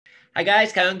Hi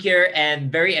guys, Kar Yong here, and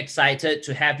very excited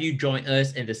to have you join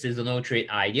us in the seasonal trade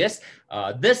ideas.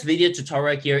 This video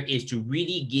tutorial here is to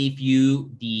really give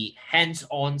you the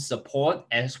hands-on support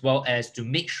as well as to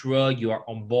make sure you are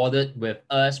onboarded with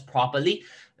us properly.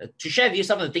 To share with you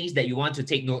some of the things that you want to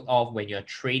take note of when you're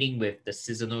trading with the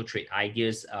seasonal trade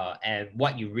ideas and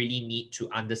what you really need to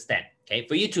understand, okay,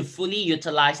 for you to fully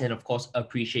utilize and of course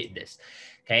appreciate this.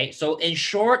 Okay, so in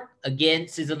short, again,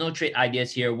 seasonal trade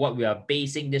ideas here, what we are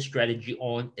basing this strategy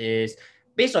on is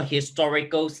based on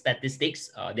historical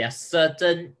statistics. There are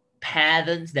certain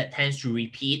patterns that tends to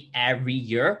repeat every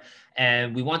year,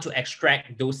 and we want to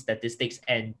extract those statistics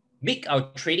and make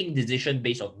our trading decision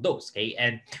based on those, okay?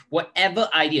 And whatever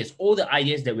ideas, all the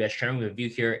ideas that we are sharing with you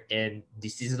here in the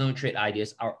seasonal trade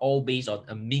ideas are all based on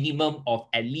a minimum of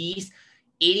at least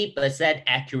 80%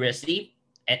 accuracy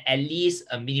and at least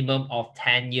a minimum of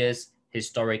 10 years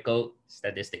historical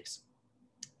statistics.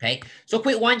 Okay, so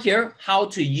quick one here, how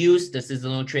to use the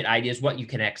seasonal trade ideas, what you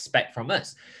can expect from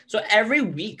us. So every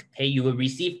week, okay, you will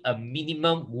receive a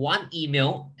minimum one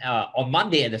email on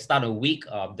Monday at the start of the week.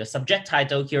 The subject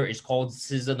title here is called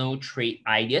seasonal trade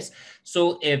ideas.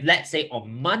 So if let's say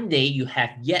on Monday, you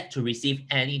have yet to receive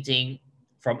anything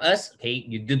from us, okay,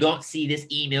 you do not see this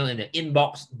email in the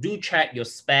inbox, do check your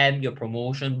spam, your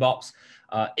promotion box.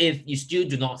 If you still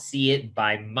do not see it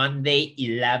by Monday,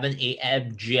 11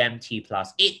 a.m. GMT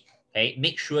plus 8, okay,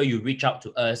 make sure you reach out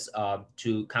to us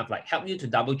to kind of like help you to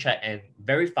double check and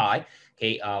verify,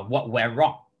 okay, what went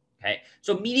wrong. Okay,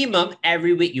 so minimum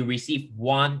every week you receive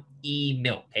one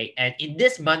email, okay, and in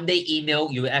this Monday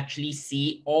email, you will actually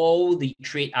see all the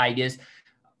trade ideas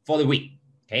for the week.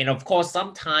 Okay, and of course,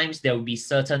 sometimes there will be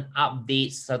certain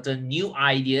updates, certain new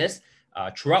ideas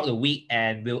throughout the week,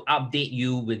 and we'll update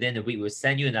you within the week. We'll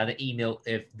send you another email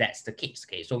if that's the case.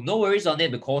 Okay, so no worries on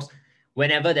it because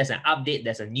whenever there's an update,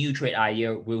 there's a new trade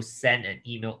idea, we'll send an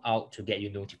email out to get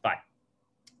you notified.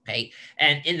 Okay,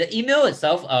 and in the email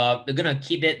itself, we're gonna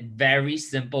keep it very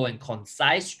simple and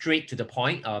concise, straight to the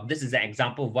point. This is an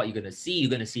example of what you're gonna see.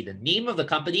 You're gonna see the name of the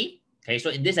company. Okay,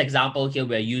 so in this example here,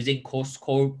 we're using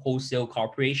Costco Wholesale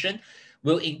Corporation.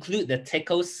 We'll include the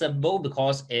ticker symbol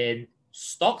because in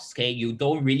stocks, okay, you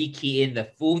don't really key in the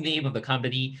full name of the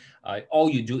company. All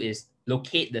you do is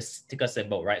locate the ticker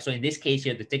symbol, right? So in this case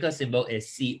here, the ticker symbol is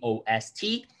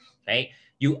COST. Okay,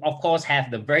 you of course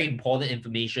have the very important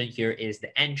information here is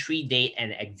the entry date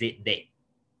and exit date.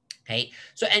 Okay,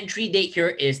 so entry date here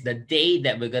is the day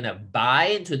that we're gonna buy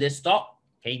into this stock.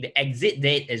 Okay, the exit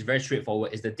date is very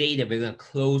straightforward. It's the day that we're gonna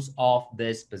close off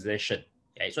this position.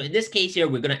 Okay, so in this case here,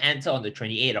 we're gonna enter on the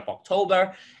 28th of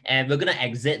October, and we're gonna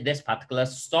exit this particular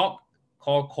stock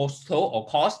called Cost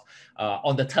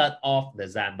on the 3rd of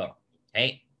December.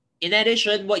 Okay. In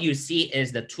addition, what you see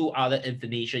is the two other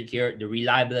information here. The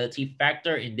reliability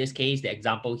factor, in this case, the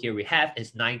example here we have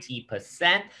is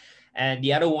 90%. And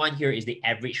the other one here is the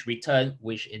average return,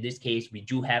 which in this case, we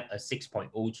do have a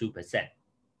 6.02%.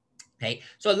 Okay,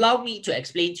 so allow me to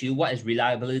explain to you what is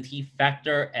reliability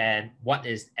factor and what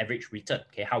is average return,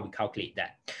 okay, how we calculate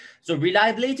that. So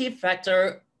reliability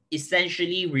factor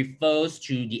essentially refers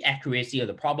to the accuracy or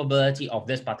the probability of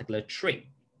this particular trade.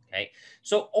 Okay,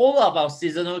 so all of our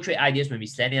seasonal trade ideas when we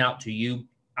send it out to you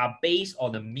are based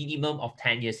on a minimum of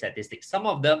 10-year statistics. Some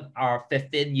of them are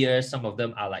 15 years, some of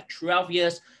them are like 12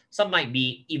 years, some might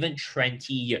be even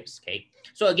 20 years. Okay,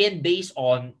 so again, based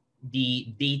on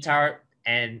the data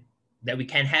and that we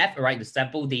can have, right, the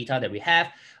sample data that we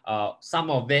have, some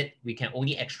of it we can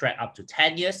only extract up to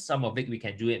 10 years, some of it we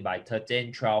can do it by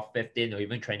 13, 12, 15, or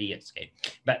even 20 years. Okay,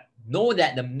 but know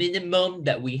that the minimum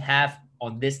that we have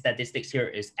on this statistics here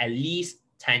is at least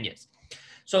 10 years.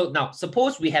 So now,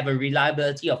 suppose we have a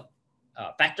reliability of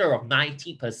factor of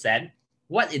 90%.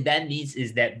 What it then means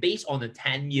is that based on the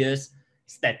 10 years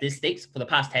statistics for the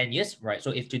past 10 years, right? So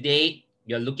if today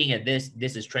you're looking at this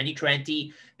is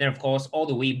 2020, then of course, all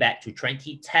the way back to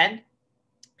 2010.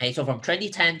 Okay, so from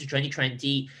 2010 to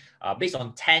 2020, based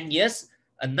on 10 years,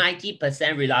 a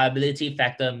 90% reliability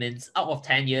factor means out of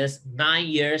 10 years, 9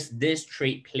 years, this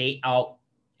trade played out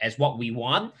as what we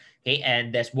want. Okay,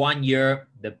 and there's 1 year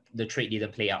the trade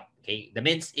didn't play out. Okay, that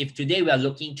means if today we are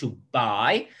looking to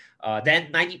buy,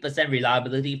 then 90%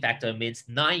 reliability factor means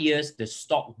 9 years the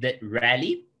stock did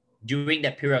rally during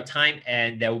that period of time,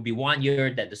 and there will be 1 year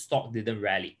that the stock didn't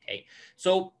rally. Okay,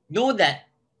 so know that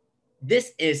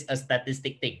this is a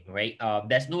statistic thing, right?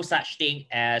 There's no such thing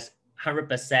as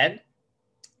 100%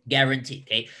 guaranteed.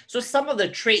 Okay, so some of the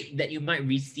trade that you might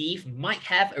receive might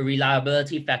have a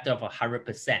reliability factor of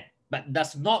 100%, but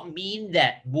does not mean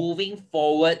that moving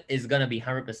forward is going to be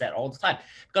 100% all the time,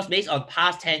 because based on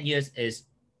past 10 years is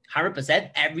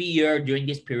 100% every year during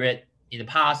this period. In the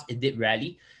past, it did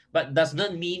rally, but does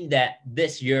not mean that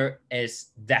this year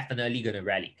is definitely going to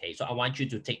rally. Okay, so I want you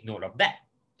to take note of that.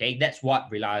 Okay, that's what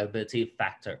reliability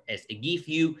factor is. It gives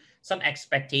you some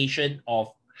expectation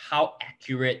of how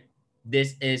accurate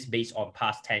this is based on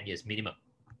past 10 years minimum.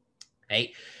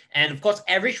 Okay, and of course,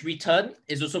 average return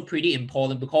is also pretty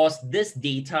important because this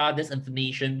data, this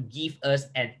information gives us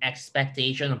an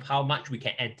expectation of how much we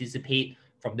can anticipate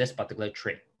from this particular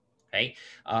trade. Okay,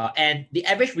 and the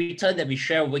average return that we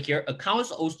share over here accounts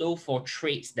also for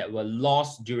trades that were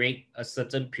lost during a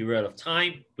certain period of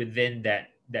time within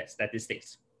that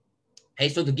statistics. Okay,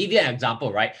 so to give you an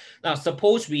example, right? Now,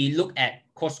 suppose we look at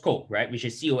Costco, right, which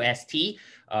is COST.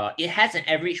 It has an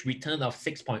average return of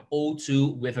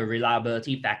 6.02 with a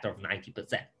reliability factor of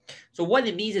 90%. So what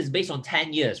it means is based on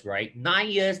 10 years, right? 9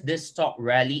 years, this stock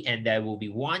rally, and there will be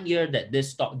 1 year that this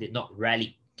stock did not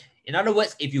rally. In other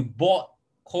words, if you bought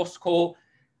Costco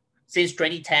since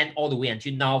 2010 all the way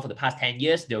until now for the past 10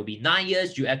 years, there will be 9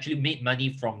 years you actually made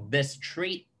money from this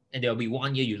trade, and there will be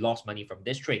 1 year you lost money from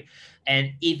this trade.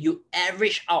 And if you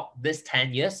average out this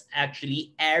 10 years,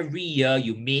 actually every year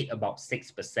you made about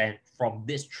 6% from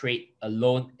this trade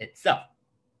alone itself.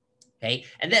 Okay,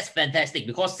 and that's fantastic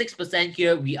because 6%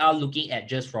 here, we are looking at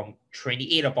just from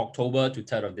 28th of October to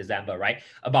 3rd of December, right?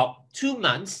 About 2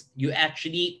 months, you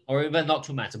actually, or even not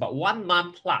 2 months, about 1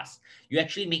 month plus, you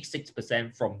actually make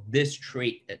 6% from this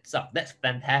trade itself. That's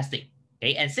fantastic.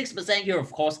 Okay, and 6% here,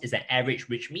 of course, is an average,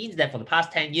 which means that for the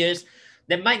past 10 years,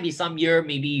 there might be some year,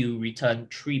 maybe you return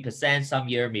 3%, some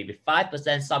year, maybe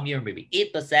 5%, some year, maybe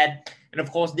 8%. And of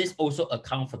course, this also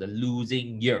accounts for the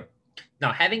losing year.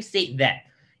 Now, having said that,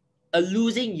 a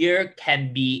losing year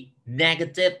can be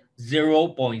negative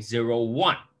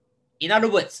 0.01. In other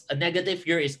words, a negative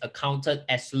year is accounted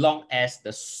as long as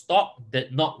the stock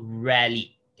did not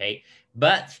rally, okay?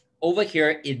 But over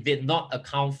here, it did not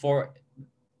account for,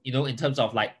 in terms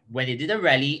of like when it didn't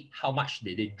rally, how much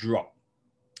did it drop?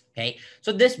 Okay,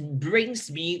 so this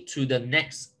brings me to the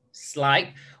next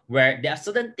slide where there are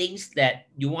certain things that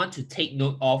you want to take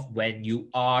note of when you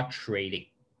are trading.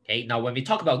 Okay, now when we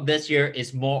talk about this here,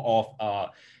 it's more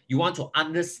of you want to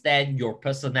understand your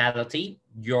personality,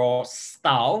 your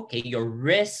style, okay, your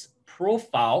risk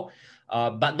profile,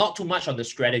 but not too much on the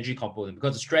strategy component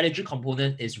because the strategy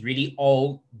component is really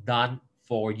all done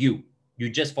for you. You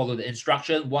just follow the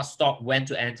instruction, what stock, when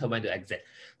to enter, when to exit.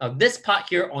 Now, this part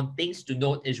here on things to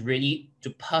note is really to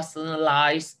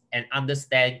personalize and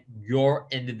understand your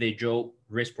individual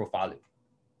risk profile.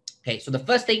 Okay, so the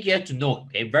first thing here to note,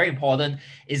 okay, very important,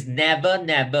 is never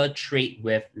trade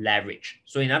with leverage.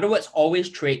 So in other words, always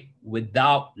trade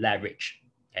without leverage.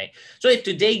 Okay, so if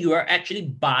today you are actually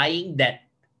buying that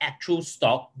actual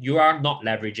stock, you are not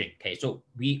leveraging. Okay, so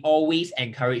we always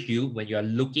encourage you when you are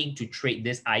looking to trade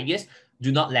these ideas,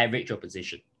 do not leverage your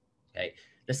position. Okay.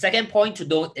 The second point to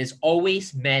note is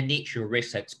always manage your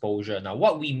risk exposure. Now,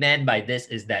 what we meant by this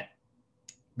is that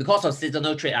because of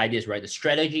seasonal trade ideas, right? The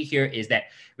strategy here is that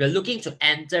we're looking to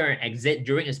enter and exit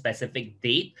during a specific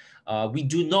date. We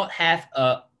do not have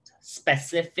a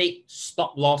specific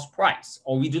stop loss price,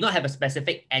 or we do not have a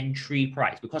specific entry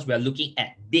price because we are looking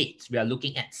at dates. We are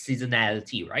looking at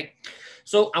seasonality, right?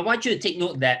 So I want you to take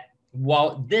note that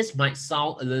while this might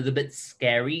sound a little bit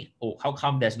scary, oh, how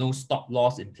come there's no stop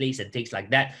loss in place and things like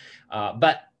that?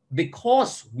 But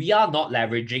because we are not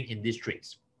leveraging in these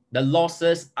trades, the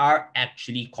losses are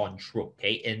actually controlled.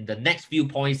 Okay, in the next few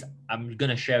points, I'm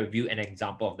gonna share with you an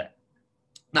example of that.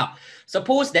 Now,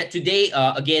 suppose that today,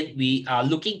 again, we are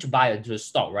looking to buy into a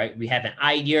stock, right? We have an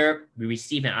idea, we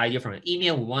receive an idea from an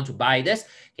email, we want to buy this,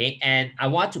 okay? And I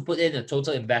want to put in a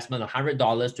total investment of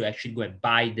 $100 to actually go and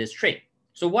buy this trade.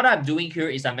 So what I'm doing here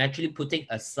is I'm actually putting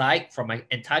aside from my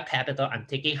entire capital, I'm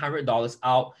taking $100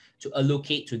 out to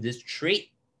allocate to this trade,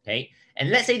 okay? And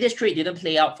let's say this trade didn't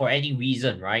play out for any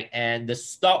reason, right? And the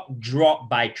stock dropped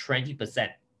by 20%,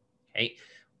 okay?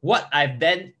 What I've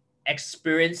then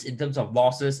experienced in terms of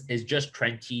losses is just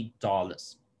 $20,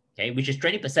 okay? Which is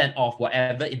 20% of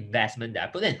whatever investment that I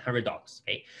put in, $100,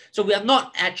 okay? So we are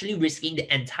not actually risking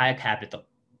the entire capital.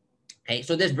 Okay,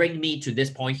 so this brings me to this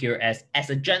point here as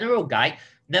a general guide,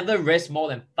 never risk more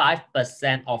than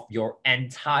 5% of your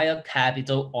entire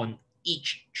capital on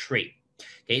each trade.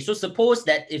 Okay, so suppose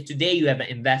that if today you have an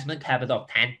investment capital of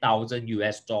 10,000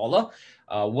 US dollar,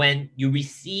 when you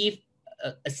receive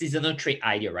a seasonal trade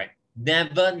idea, right?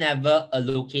 Never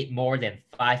allocate more than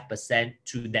 5%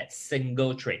 to that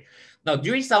single trade. Now,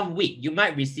 during some week, you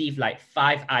might receive like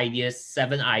 5 ideas,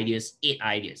 7 ideas, 8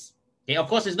 ideas. Okay, of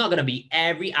course, it's not going to be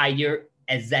every idea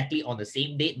exactly on the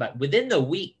same date, but within the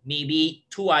week, maybe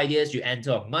 2 ideas you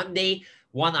enter on Monday,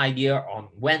 one idea on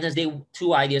Wednesday,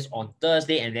 two ideas on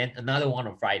Thursday, and then another one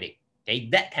on Friday. Okay,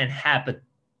 that can happen.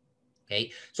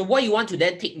 Okay, so what you want to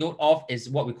then take note of is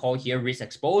what we call here risk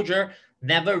exposure.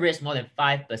 Never risk more than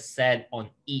 5% on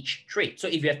each trade. So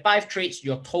if you have 5 trades,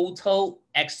 your total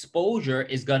exposure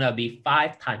is gonna be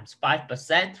 5 times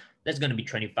 5%. That's gonna be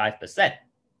 25%.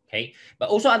 Okay, but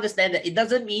also understand that it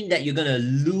doesn't mean that you're gonna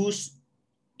lose.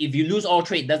 If you lose all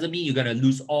trade, doesn't mean you're gonna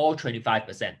lose all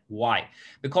 25%. Why?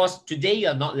 Because today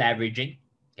you're not leveraging.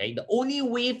 Okay, the only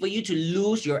way for you to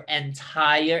lose your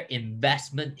entire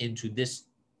investment into this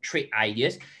trade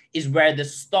ideas is where the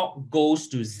stock goes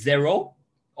to zero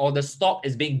or the stock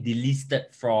is being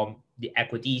delisted from the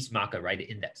equities market, right? The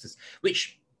indexes,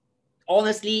 which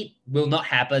honestly will not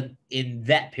happen in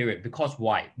that period. Because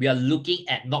why? We are looking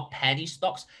at not penny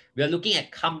stocks. We are looking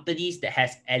at companies that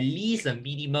has at least a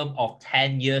minimum of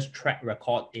 10 years track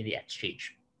record in the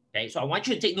exchange. Okay, so I want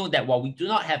you to take note that while we do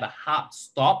not have a hard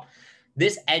stop,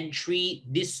 this entry,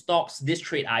 these stocks, these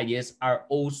trade ideas are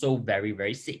also very,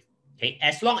 very safe. Okay,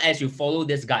 as long as you follow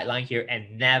this guideline here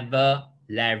and never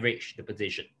leverage the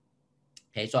position.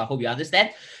 Okay, so I hope you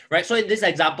understand, right? So in this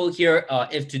example here,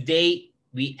 if today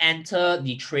we enter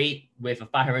the trade with a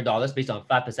 $500 based on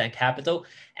 5% capital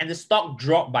and the stock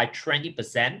dropped by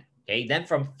 20%, okay, then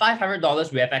from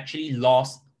 $500, we have actually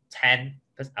lost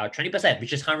 20%,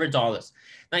 which is $100.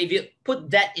 Now, if you put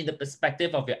that in the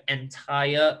perspective of your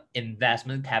entire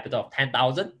investment capital of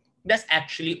 10,000, that's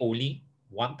actually only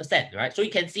 1%, right? So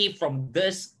you can see from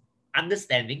this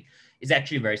understanding is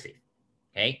actually very safe,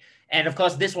 okay? And of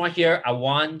course, this one here, I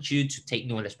want you to take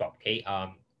note as well, okay?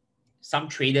 Some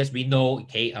traders we know,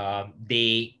 okay,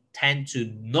 they tend to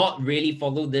not really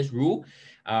follow this rule.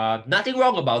 Nothing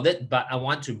wrong about it, but I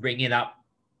want to bring it up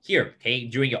here, okay,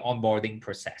 during your onboarding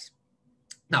process.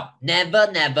 Now,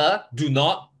 never do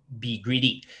not be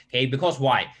greedy, okay? Because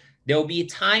why? There will be a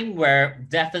time where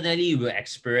definitely you will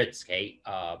experience, okay,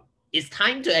 it's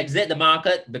time to exit the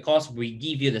market because we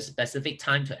give you the specific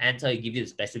time to enter, give you the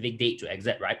specific date to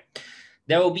exit, right?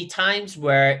 There will be times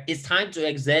where it's time to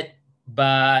exit,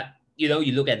 but you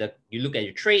look at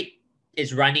your trade,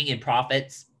 it's running in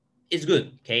profits, it's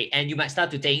good, okay? And you might start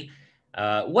to think,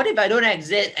 what if I don't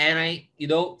exit and I,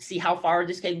 see how far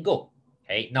this can go?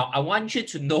 Okay, now I want you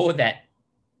to know that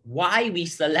why we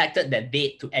selected that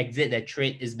date to exit that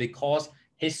trade is because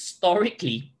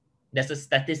historically, there's a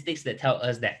statistics that tell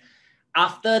us that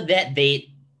after that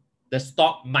date, the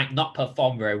stock might not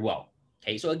perform very well.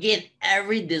 Okay, so again,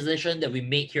 every decision that we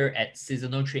make here at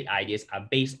Seasonal Trade Ideas are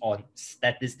based on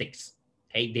statistics.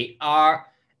 Okay, they are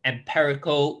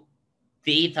empirical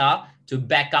data to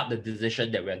back up the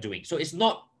decision that we're doing. So it's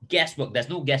not guesswork. There's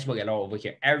no guesswork at all over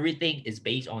here. Everything is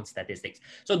based on statistics.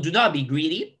 So do not be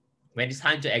greedy. When it's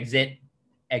time to exit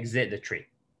the trade.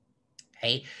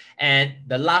 Okay, and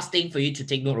the last thing for you to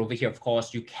take note over here, of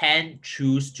course, you can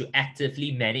choose to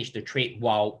actively manage the trade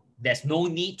while there's no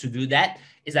need to do that.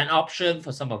 Is an option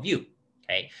for some of you.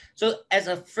 Okay, so as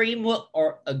a framework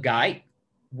or a guide,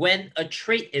 when a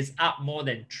trade is up more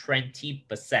than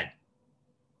 20%,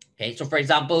 okay, so for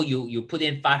example, you put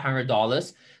in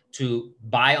 $500 to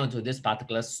buy onto this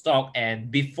particular stock,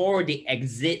 and before the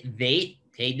exit date,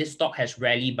 okay, this stock has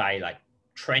rallied by like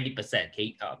 20%.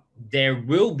 Okay, there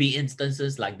will be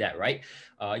instances like that, right?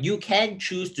 You can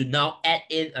choose to now add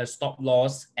in a stop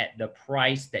loss at the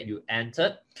price that you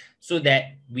entered, so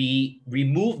that we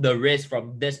remove the risk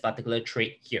from this particular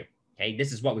trade here. Okay,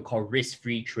 this is what we call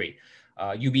risk-free trade.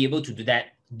 You'll be able to do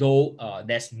that, though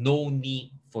there's no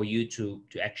need for you to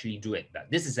actually do it. But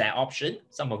this is an option.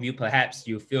 Some of you, perhaps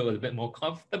you feel a little bit more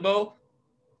comfortable,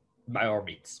 by all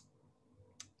means.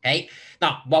 Okay,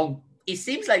 now, well, it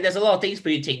seems like there's a lot of things for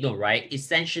you to take note, right?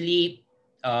 Essentially,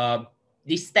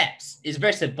 these steps is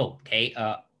very simple, okay?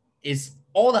 Is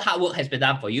all the hard work has been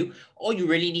done for you. All you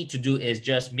really need to do is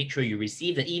just make sure you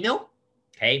receive the email,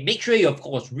 okay? Make sure you, of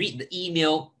course, read the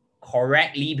email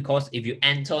correctly, because if you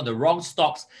enter the wrong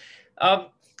stocks,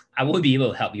 I won't be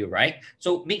able to help you, right?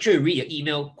 So make sure you read your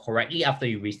email correctly after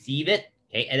you receive it,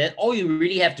 okay? And then all you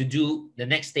really have to do, the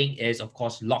next thing is, of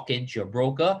course, log into your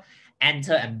broker,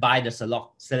 enter and buy the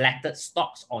selected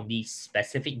stocks on the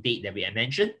specific date that we have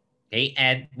mentioned, okay?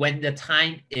 And when the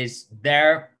time is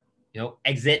there,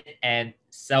 exit and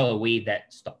sell away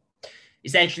that stock.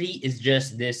 Essentially, it's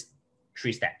just this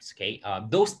 3 steps, okay?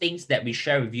 Those things that we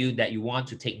share with you that you want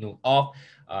to take note of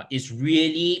is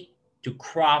really to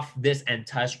craft this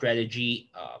entire strategy,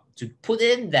 to put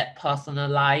in that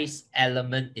personalized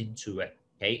element into it,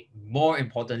 okay? More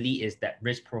importantly is that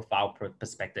risk profile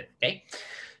perspective, okay?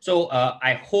 So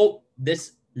I hope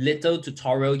this little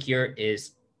tutorial here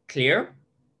is clear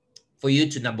for you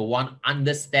to, number one,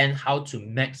 understand how to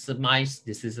maximize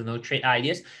the seasonal trade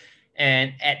ideas,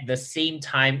 and at the same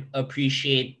time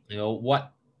appreciate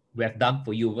what we have done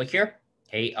for you over here.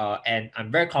 Okay, and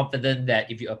I'm very confident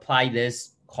that if you apply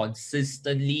this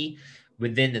consistently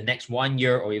within the next 1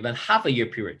 year or even half a year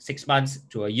period, 6 months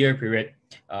to a year period,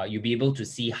 you'll be able to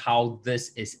see how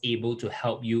this is able to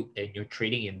help you in your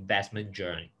trading investment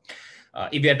journey.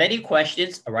 If you have any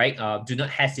questions, all right, do not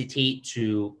hesitate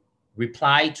to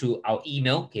reply to our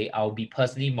email. Okay, I'll be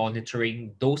personally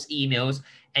monitoring those emails.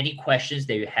 Any questions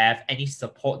that you have, any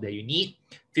support that you need,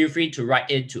 feel free to write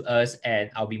in to us,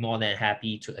 and I'll be more than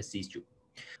happy to assist you.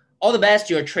 All the best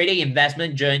to your trading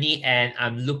investment journey, and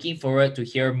I'm looking forward to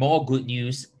hear more good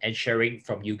news and sharing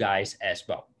from you guys as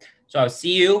well. So I'll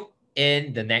see you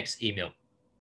in the next email.